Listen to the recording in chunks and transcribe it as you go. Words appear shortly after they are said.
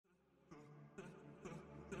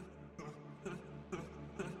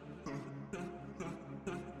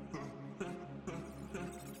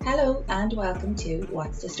Hello and welcome to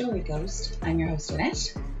What's the Story Ghost. I'm your host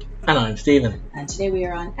Annette. And I'm Stephen. And today we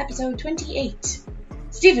are on episode 28.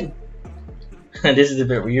 Stephen! And this is the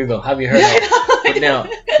bit where you go, have you heard of But now,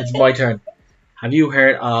 it's my turn. Have you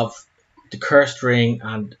heard of the cursed ring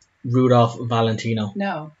and Rudolf Valentino?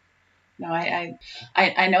 No,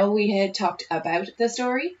 I know we had talked about the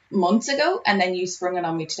story months ago, and then you sprung it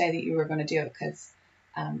on me today that you were going to do it because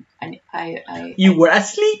You were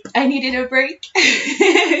asleep! I needed a break.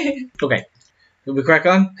 Okay, will we crack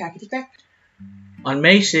on? Crackety crack. On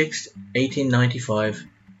May 6, 1895,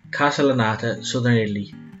 Castellanata, southern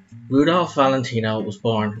Italy, Rudolf Valentino was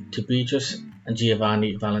born to Beatrice and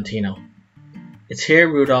Giovanni Valentino. It's here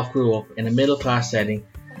Rudolf grew up in a middle-class setting,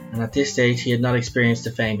 and at this stage he had not experienced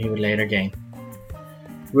the fame he would later gain.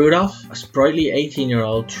 Rudolf, a sprightly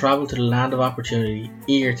 18-year-old, travelled to the land of opportunity,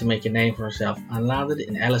 eager to make a name for himself, and landed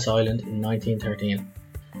in Ellis Island in 1913.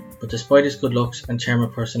 But despite his good looks and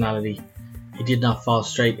charming personality, he did not fall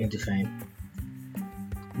straight into fame.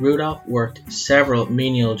 Rudolf worked several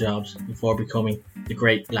menial jobs before becoming the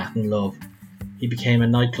great Latin love. He became a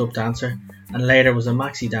nightclub dancer, and later was a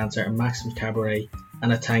maxi dancer in Maxim's Cabaret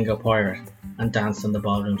and a tango pirate, and danced on the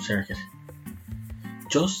ballroom circuit.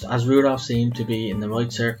 Just as Rudolf seemed to be in the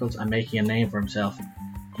right circles and making a name for himself,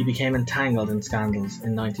 he became entangled in scandals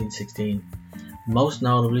in 1916. Most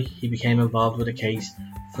notably, he became involved with a case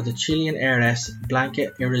for the Chilean heiress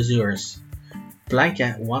Blanca Irazuras.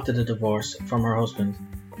 Blanca wanted a divorce from her husband,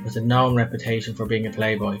 with a known reputation for being a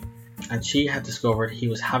playboy, and she had discovered he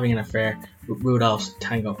was having an affair with Rudolf's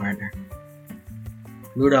tango partner.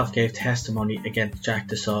 Rudolf gave testimony against Jacques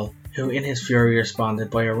de Sol, who in his fury responded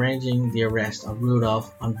by arranging the arrest of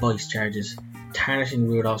Rudolf on vice charges, tarnishing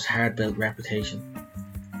Rudolf's hard-built reputation.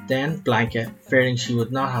 Then Blanca, fearing she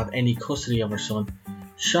would not have any custody of her son,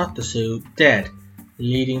 shot the Sioux dead,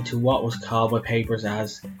 leading to what was called by papers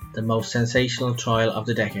as the most sensational trial of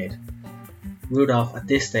the decade. Rudolf at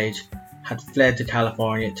this stage had fled to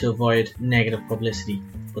California to avoid negative publicity,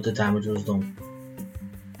 but the damage was done.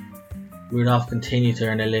 Rudolf continued to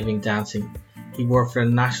earn a living dancing. He worked for a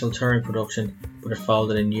national touring production, but it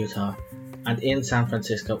folded in Utah, and in San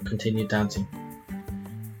Francisco continued dancing.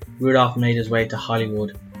 Rudolf made his way to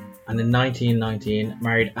Hollywood, and in 1919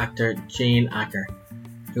 married actor Gene Acker,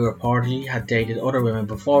 who reportedly had dated other women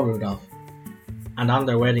before Rudolf, and on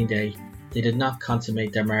their wedding day they did not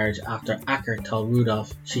consummate their marriage after Acker told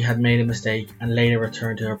Rudolf she had made a mistake and later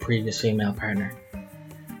returned to her previous female partner.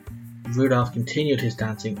 Rudolf continued his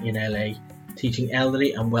dancing in LA, teaching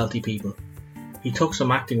elderly and wealthy people. He took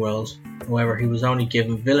some acting roles, however he was only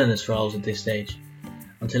given villainous roles at this stage,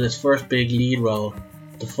 until his first big lead role,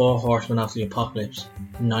 The Four Horsemen of the Apocalypse,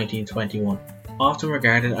 in 1921. Often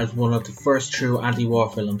regarded as one of the first true anti-war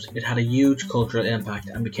films, it had a huge cultural impact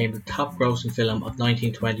and became the top grossing film of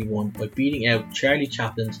 1921 by beating out Charlie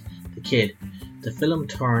Chaplin's The Kid. The film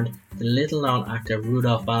turned the little-known actor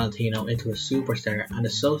Rudolf Valentino into a superstar and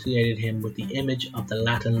associated him with the image of the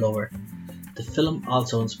Latin lover. The film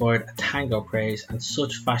also inspired a tango craze and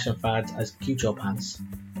such fashion fads as Gucci pants.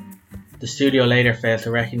 The studio later failed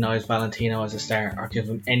to recognise Valentino as a star or give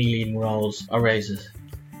him any leading roles or raises.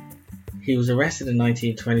 He was arrested in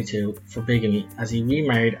 1922 for bigamy as he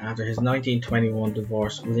remarried after his 1921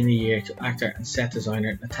 divorce within a year to actor and set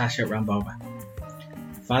designer Natasha Rambova.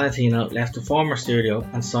 Valentino left the former studio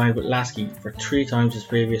and signed with Lasky for 3 times his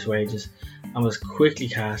previous wages and was quickly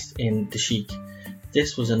cast in The Sheik.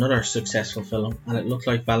 This was another successful film and it looked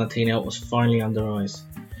like Valentino was finally on the rise.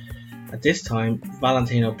 At this time,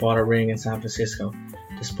 Valentino bought a ring in San Francisco,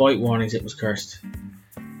 despite warnings it was cursed.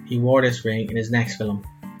 He wore this ring in his next film,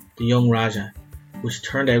 The Young Raja, which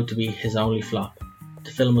turned out to be his only flop.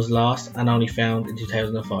 The film was lost and only found in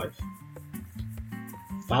 2005.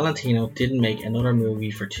 Valentino didn't make another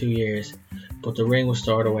movie for 2 years, but the ring was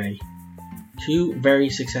stored away. 2 very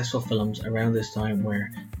successful films around this time were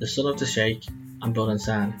The Son of the Sheikh and Blood and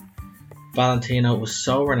Sand. Valentino was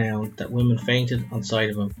so renowned that women fainted on sight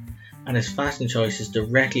of him, and his fashion choices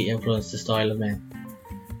directly influenced the style of men.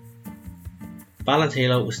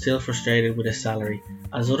 Valentino was still frustrated with his salary,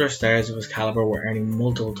 as other stars of his calibre were earning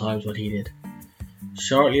multiple times what he did.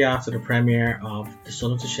 Shortly after the premiere of The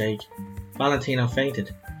Son of the Sheikh, Valentino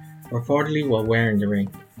fainted, reportedly while wearing the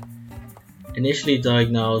ring. Initially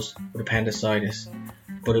diagnosed with appendicitis,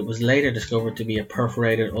 but it was later discovered to be a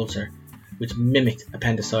perforated ulcer, which mimicked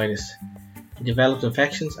appendicitis. He developed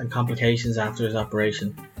infections and complications after his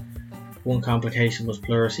operation. One complication was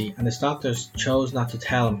pleurisy, and his doctors chose not to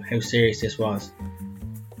tell him how serious this was.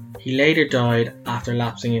 He later died after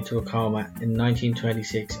lapsing into a coma in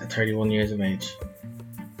 1926 at 31 years of age.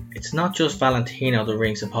 It's not just Valentino the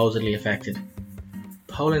ring supposedly affected,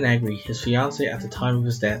 Paula Negri, his fiancée at the time of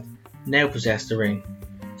his death, now possessed the ring.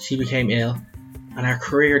 She became ill, and her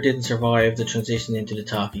career didn't survive the transition into the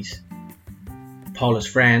talkies. Paula's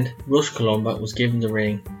friend, Russ Columba, was given the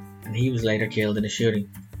ring, and he was later killed in a shooting.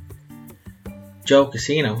 Joe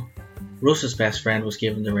Casino, Russ's best friend, was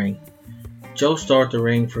given the ring. Joe stored the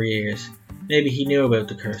ring for years. Maybe he knew about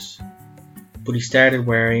the curse, but he started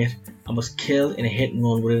wearing it and was killed in a hit and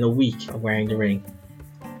run within a week of wearing the ring.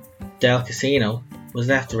 Del Casino was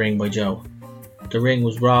left the ring by Joe. The ring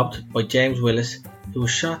was robbed by James Willis, who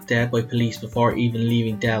was shot dead by police before even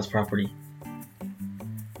leaving Del's property.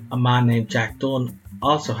 A man named Jack Dunn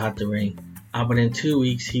also had the ring, and within 2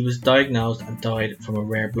 weeks he was diagnosed and died from a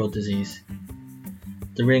rare blood disease.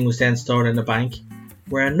 The ring was then stored in a bank,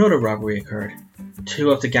 where another robbery occurred.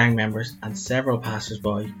 2 of the gang members and several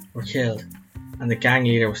passers-by were killed, and the gang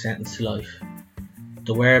leader was sentenced to life.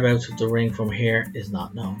 The whereabouts of the ring from here is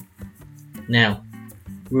not known. Now,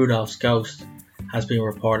 Rudolph's ghost has been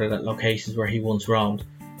reported at locations where he once roamed,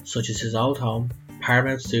 such as his old home,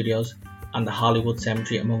 Paramount Studios, and the Hollywood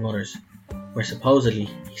Cemetery, among others, where supposedly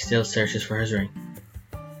he still searches for his ring.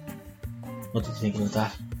 What did you think about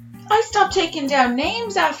that? I stopped taking down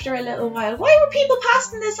names after a little while. Why were people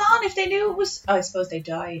passing this on if they knew it was... Oh, I suppose they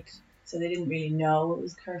died, so they didn't really know it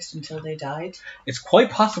was cursed until they died. It's quite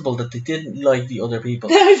possible that they didn't like the other people.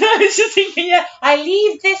 I was just thinking, yeah, I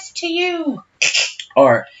leave this to you.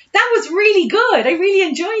 Or... That was really good. I really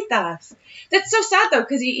enjoyed that. That's so sad though,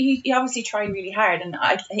 because he obviously tried really hard, and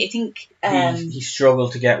I think he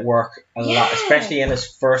struggled to get work a lot, especially in his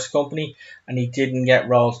first company, and he didn't get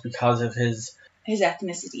roles because of his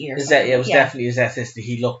ethnicity or something. It was definitely his ethnicity.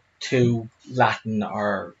 He looked too Latin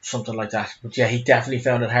or something like that. But yeah, he definitely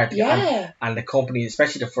found it hard to get. And the company,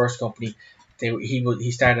 especially the first company,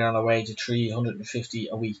 he started on a wage of $350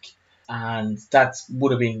 a week. And that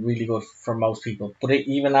would have been really good for most people. But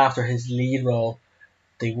even after his lead role,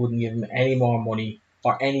 they wouldn't give him any more money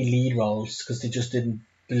or any lead roles because they just didn't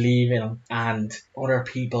believe in him. And other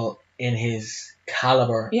people in his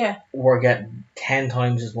caliber were getting 10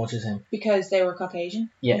 times as much as him. Because they were Caucasian?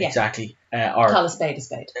 Yeah. Exactly. Call a spade a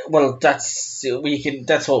spade. Well, that's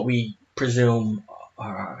what we presume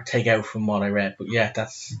or take out from what I read. But yeah,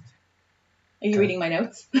 that's... Are you reading my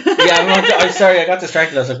notes? I'm sorry, I got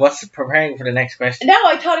distracted. I was like, what's preparing for the next question? No,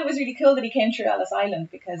 I thought it was really cool that he came through Ellis Island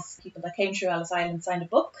because people that came through Ellis Island signed a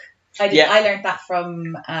book. I learned that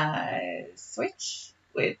from Switch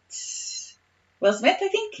with Will Smith, I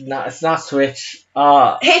think. No, it's not Switch.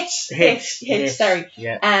 Hitch, sorry.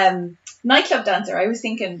 Yeah. Nightclub Dancer, I was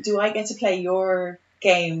thinking, do I get to play your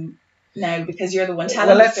game now because you're the one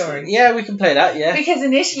telling the story? Yeah, we can play that, yeah. Because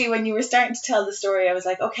initially when you were starting to tell the story, I was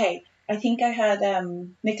like, okay, I think I had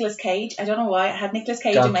Nicolas Cage. I don't know why. I had Nicolas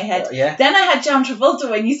Cage in my head. Yeah. Then I had John Travolta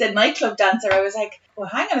when you said Nightclub Dancer. I was like, well,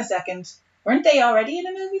 hang on a second. Weren't they already in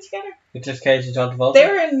a movie together? Nicolas Cage and John Travolta? They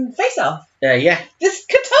were in Face Off. Yeah. This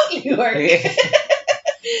could totally work.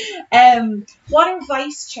 What are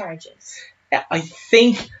vice charges? I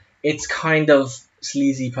think it's kind of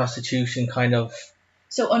sleazy prostitution, kind of.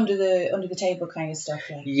 So under the table kind of stuff,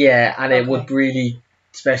 like. Yeah, and it would really,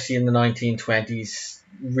 especially in the 1920s,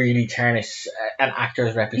 really tarnish an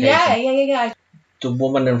actor's reputation. Yeah. The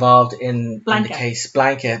woman involved in the case,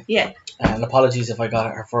 Blanca. Yeah. And apologies if I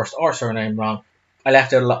got her first or surname wrong. I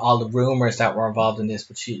left out all the rumours that were involved in this,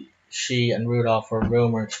 but she and Rudolph were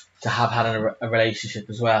rumoured to have had a relationship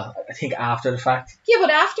as well. I think after the fact. Yeah,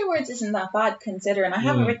 but afterwards isn't that bad considering. I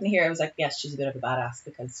have it written here. I was like, yes, she's a bit of a badass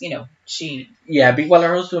because, she... Yeah, well,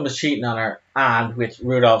 her husband was cheating on her and with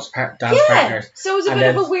Rudolph's dance partners. So it was a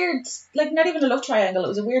bit of a weird, like not even a love triangle, it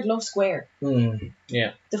was a weird love square.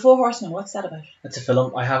 Yeah. The Four Horsemen, what's that about? It's a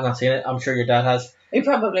film. I have not seen it. I'm sure your dad has. He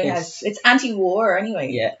probably has. It's anti-war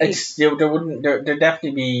anyway. Yeah, there'd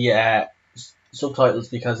definitely be subtitles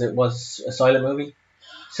because it was a silent movie.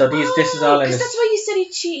 So this is all in. Because that's why you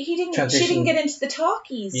said she didn't get into the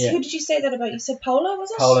talkies. Yeah. Who did you say that about? You said Paula, was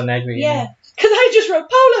it? Paula Negri. Yeah. Because I just wrote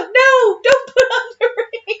Paula. No, don't put on the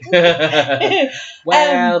ring.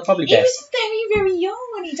 Well, probably best. He was very, very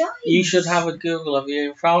young when he died. You should have a Google of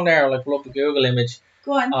you found there, like pull up a Google image.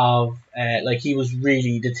 Go on. Of like he was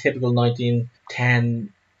really the typical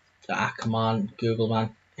 1910. Come on, Google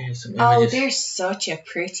man. Here's some images. Oh, they're such a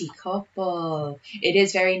pretty couple. It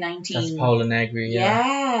is very 19. That's Paula Negri,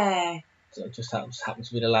 yeah. So it just happens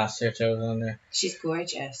to be the last search I was on there. She's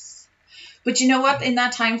gorgeous. But you know what? In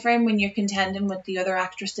that time frame, when you're contending with the other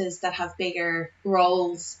actresses that have bigger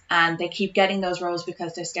roles, and they keep getting those roles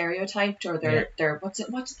because they're stereotyped or they're what's it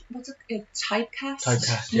typecast?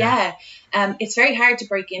 Typecast, yeah. It's very hard to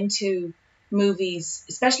break into movies,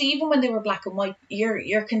 especially even when they were black and white,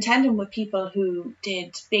 you're contending with people who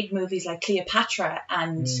did big movies like Cleopatra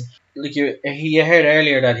and like you heard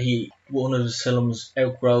earlier that one of his films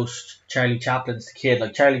outgrossed Charlie Chaplin's The Kid.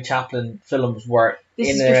 Like Charlie Chaplin films were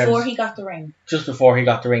before he got the ring. Just before he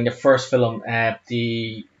got the ring, the first film,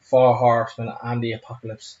 the Four Horsemen and the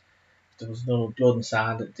Apocalypse. There was no blood and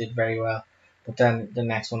sand. It did very well. But then the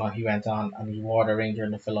next one, he went on and he wore the ring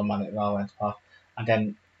during the film and it all went to pot. And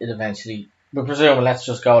then it eventually, but presumably let's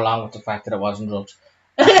just go along with the fact that it wasn't drugs.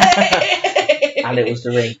 And it was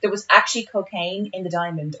the ring. There was actually cocaine in the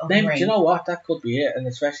diamond of the ring. Do you know what? That could be it. And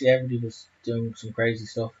especially everybody was doing some crazy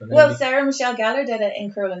stuff. Well, Sarah Michelle Gellar did it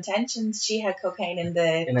in Cruel Intentions. She had cocaine in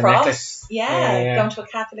the cross. Necklace. Yeah, going to a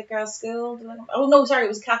Catholic girls' school. Oh, no, sorry, it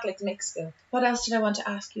was a Catholic mixed school. What else did I want to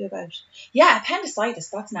ask you about? Yeah, appendicitis.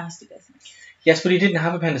 That's nasty business. Yes, but he didn't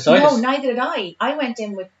have appendicitis. No, neither did I. I went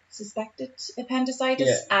in with suspected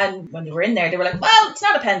appendicitis. Yeah. And when they were in there, they were like, well, it's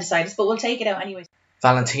not appendicitis, but we'll take it out anyway.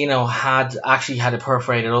 Valentino had a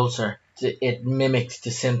perforated ulcer. It mimicked the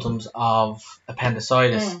symptoms of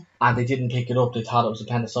appendicitis, and they didn't pick it up. They thought it was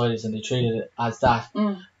appendicitis, and they treated it as that.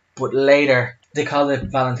 But later, they called it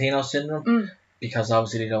Valentino syndrome because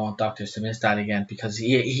obviously they don't want doctors to miss that again. Because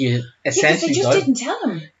he essentially they just didn't tell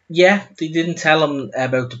him. Yeah, they didn't tell him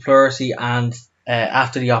about the pleurisy and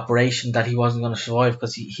after the operation that he wasn't going to survive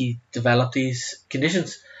because he developed these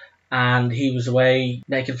conditions. And he was away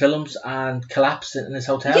making films and collapsed in his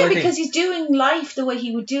hotel. Yeah, because he's doing life the way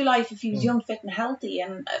he would do life if he was young, fit and healthy.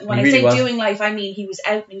 And when I say doing life, I mean he was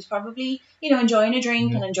out and he was probably, enjoying a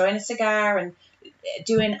drink and enjoying a cigar and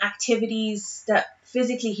doing activities that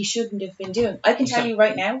physically he shouldn't have been doing. I can tell you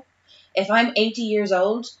right now, if I'm 80 years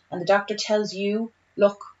old and the doctor tells you,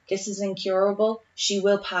 look, this is incurable, she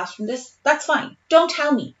will pass from this, that's fine. Don't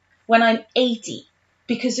tell me when I'm 80.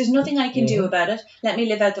 Because there's nothing I can do about it. Let me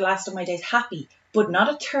live out the last of my days happy, but not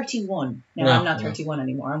at 31. No, I'm not 31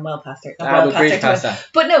 anymore. I'm well past 30. Past that.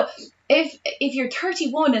 But no, if you're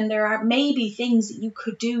 31 and there are maybe things that you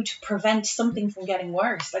could do to prevent something from getting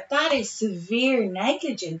worse, like that is severe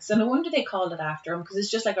negligence. And no wonder they called it after him, because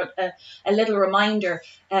it's just like a little reminder.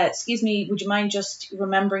 Excuse me, would you mind just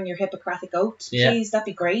remembering your Hippocratic oath, please? That'd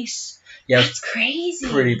be great. Yeah, that's crazy.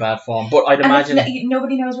 Pretty bad form. But I'd imagine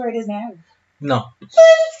nobody knows where it is now. No.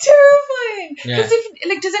 That's terrifying. Yeah.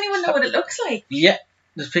 Does anyone know what it looks like? Yeah,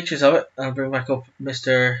 there's pictures of it. I'll bring back up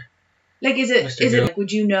Mr. Like, is it?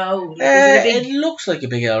 Would you know? Like, it looks like a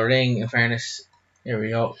big old ring. In fairness, here we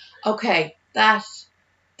go. Okay, that's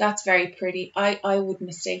very pretty. I would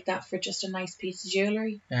mistake that for just a nice piece of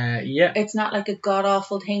jewellery. Yeah. It's not like a god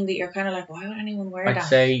awful thing that you're kind of like, why would anyone wear that? I'd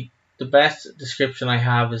say the best description I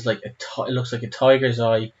have is like it looks like a tiger's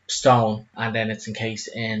eye stone, and then it's encased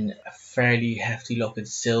in a fairly hefty looking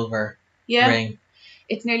silver ring.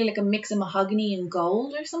 It's nearly like a mix of mahogany and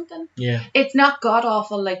gold or something. Yeah. It's not god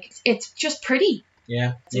awful, like it's just pretty.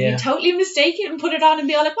 Yeah. So you totally mistake it and put it on and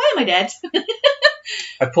be all like, why am I dead?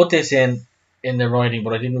 I put this in the writing,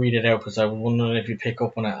 but I didn't read it out because I was wondering if you pick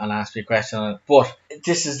up on it and ask me a question on it. But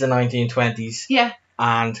this is the 1920s. Yeah.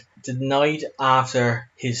 And the night after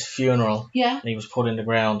his funeral, and he was put in the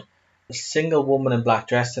ground, a single woman in black,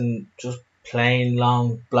 dressed in just plain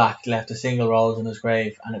long black, left a single rose in his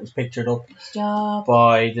grave, and it was pictured up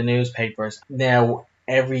by the newspapers. Now,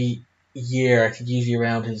 every year, I think usually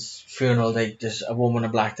around his funeral, there's a woman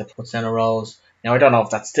in black that puts down a rose. Now, I don't know if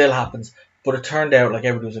that still happens, but it turned out, like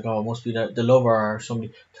everybody was like, oh, it must be the lover or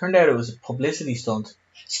somebody. Turned out it was a publicity stunt.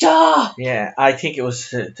 Stop! Yeah, I think it was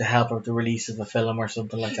to help with the release of a film or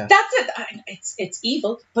something like that. That's it. It's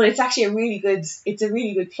evil, but it's actually a really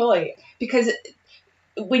good ploy. Because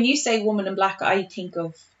when you say Woman in Black, I think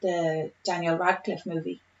of the Daniel Radcliffe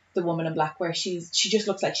movie, The Woman in Black, where she just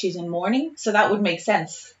looks like she's in mourning. So that would make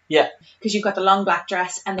sense. Yeah. Because you've got the long black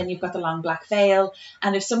dress and then you've got the long black veil.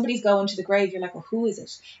 And if somebody's going to the grave, you're like, well, who is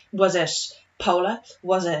it? Was it Paula?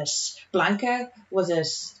 Was it Blanca? Was it,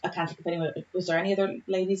 I can't think of anyone, was there any other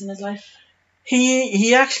ladies in his life?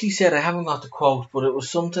 He actually said, I haven't got the quote, but it was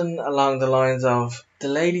something along the lines of, the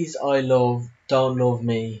ladies I love don't love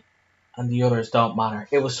me and the others don't matter.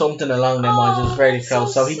 It was something along them lines. It was very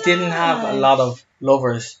close. So he didn't have a lot of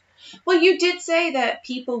lovers. Well, you did say that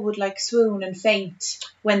people would like swoon and faint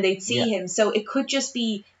when they'd see him. So it could just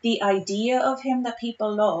be the idea of him that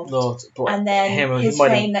people loved. And then his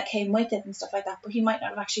fame that came with it and stuff like that. But he might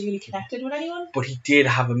not have actually really connected with anyone. But he did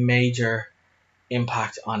have a major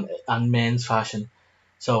impact on men's fashion.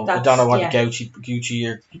 So I don't know what the Gucci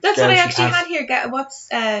or that's what I actually had here. What's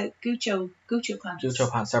Guccio pants?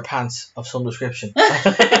 Guccio pants. They're pants of some description.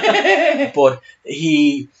 But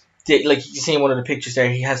he like you see in one of the pictures there,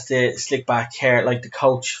 he has the slick back hair like the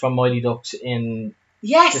coach from Mighty Ducks in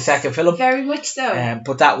the second film. Very much so.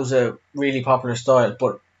 But that was a really popular style.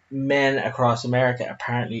 But men across America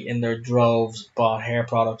apparently in their droves bought hair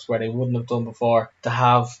products where they wouldn't have done before to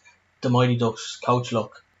have the Mighty Ducks coach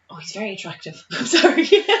look. Oh, he's very attractive. I'm sorry.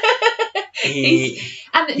 Do you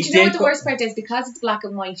know what the worst part is? Because it's black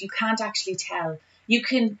and white, you can't actually tell.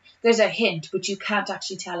 There's a hint, but you can't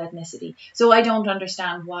actually tell ethnicity. So I don't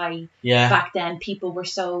understand why back then people were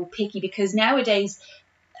so picky, because nowadays,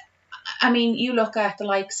 I mean, you look at the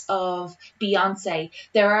likes of Beyonce,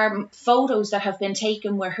 there are photos that have been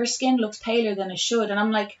taken where her skin looks paler than it should. And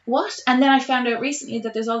I'm like, what? And then I found out recently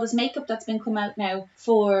that there's all this makeup that's been come out now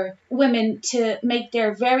for women to make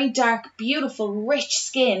their very dark, beautiful, rich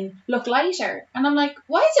skin look lighter. And I'm like,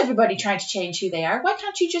 why is everybody trying to change who they are? Why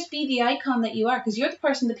can't you just be the icon that you are? Because you're the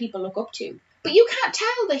person that people look up to. But you can't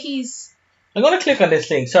tell that he's... I'm going to click on this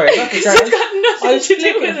link. Sorry. I was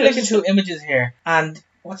flicking through images here. And...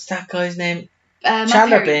 what's that guy's name?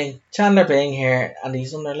 Chandler Bing here, and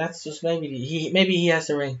he's under. Let's just maybe he has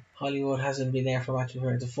the ring. Hollywood hasn't been there for much of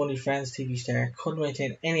her. The Funny Friends TV star couldn't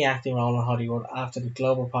maintain any acting role in Hollywood after the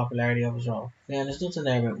global popularity of his role. Yeah, there's nothing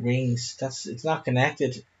there about rings. It's not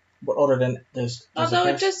connected. But other than there's although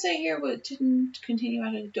it does say here, it didn't continue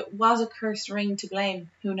at it. Was a cursed ring to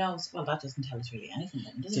blame? Who knows? Well, that doesn't tell us really anything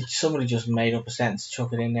then, does it? Somebody just made up a sentence,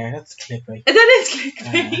 chuck it in there. That's clickbait. That is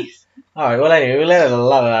clickbait. Alright, well anyway, we'll let a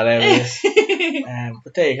lot of that out of this.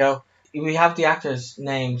 But there you go. We have the actors'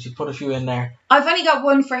 names. You put a few in there. I've only got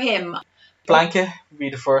one for him. Blanca would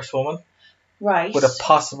be the first woman. Right. With a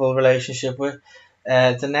possible relationship with.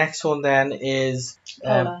 The next one then is...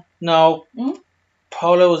 Paula. No.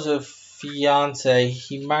 Paula was a fiance.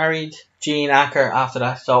 He married Jean Acker after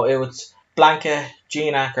that. So it was Blanca,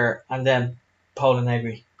 Jean Acker, and then Paula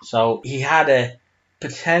Negri. So he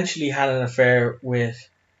potentially had an affair with...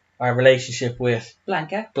 a relationship with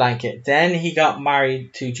Blanca. Then he got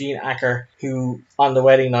married to Jean Acker, who on the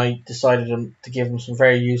wedding night decided to give him some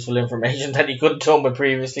very useful information that he couldn't tell him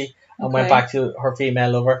previously, and went back to her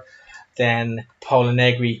female lover. Then Paula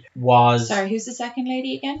Negri was... Sorry, who's the second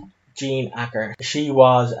lady again? Jean Acker. She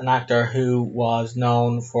was an actor who was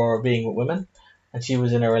known for being with women, and she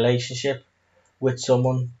was in a relationship with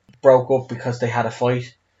someone, broke up because they had a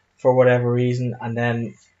fight for whatever reason, and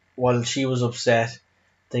then while she was upset,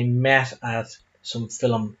 they met at some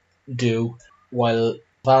film do while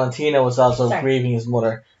Valentino was also grieving his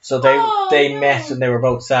mother. So they met and they were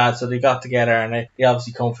both sad, so they got together and they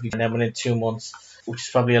obviously comforted, and then within 2 months, which is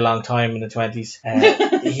probably a long time in the 20s,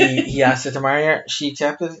 he asked her to marry her. She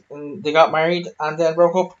accepted, and they got married and then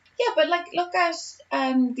broke up. Yeah, but look at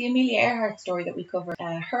the Amelia Earhart story that we covered.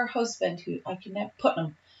 Her husband, who I can never put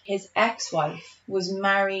him, his ex-wife was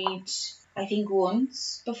married, I think,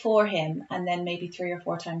 once before him, and then maybe 3 or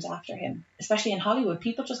 4 times after him. Especially in Hollywood,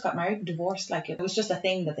 people just got married and divorced like it was just a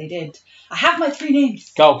thing that they did. I have my 3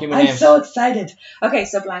 names. Go, give me names. I'm so excited. Okay,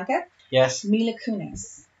 so Blanca. Yes. Mila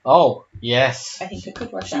Kunis. Oh, yes. I think it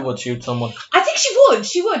could work. She would shoot someone. I think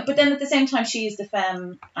she would. But then at the same time, she is the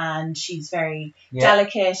femme and she's very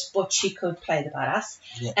delicate, but she could play the badass.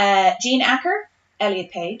 Yeah. Jean Acker.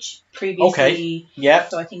 Elliot Page previously. Okay. Yeah.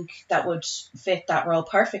 So I think that would fit that role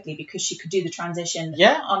perfectly, because she could do the transition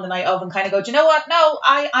on the night of and kind of go, do you know what? No,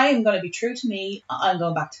 I am going to be true to me. I'm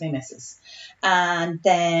going back to my missus. And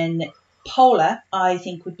then Paula, I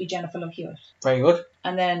think, would be Jennifer Love Hewitt. Very good.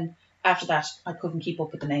 And then after that, I couldn't keep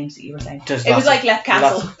up with the names that you were saying. It was like Left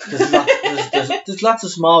Castle. There's lots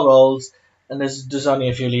of small roles, and there's only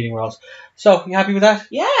a few leading roles. So, you happy with that?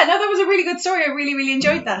 Yeah, no, that was a really good story. I really, really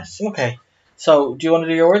enjoyed that. Okay. So, do you want to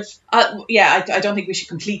do your words? Yeah, I don't think we should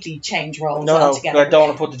completely change roles altogether. No, I don't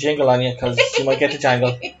want to put the jingle on you, because you might get the jangle.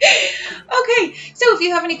 Okay, so if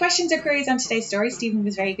you have any questions or queries on today's story, Stephen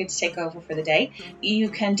was very good to take over for the day. You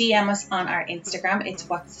can DM us on our Instagram. It's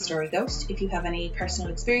What's the Story Ghost. If you have any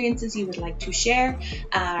personal experiences you would like to share,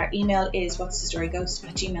 our email is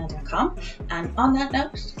what'sthestoryghost@gmail.com. And on that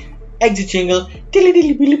note... Exit jingle.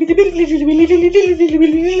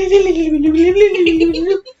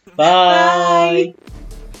 Bye.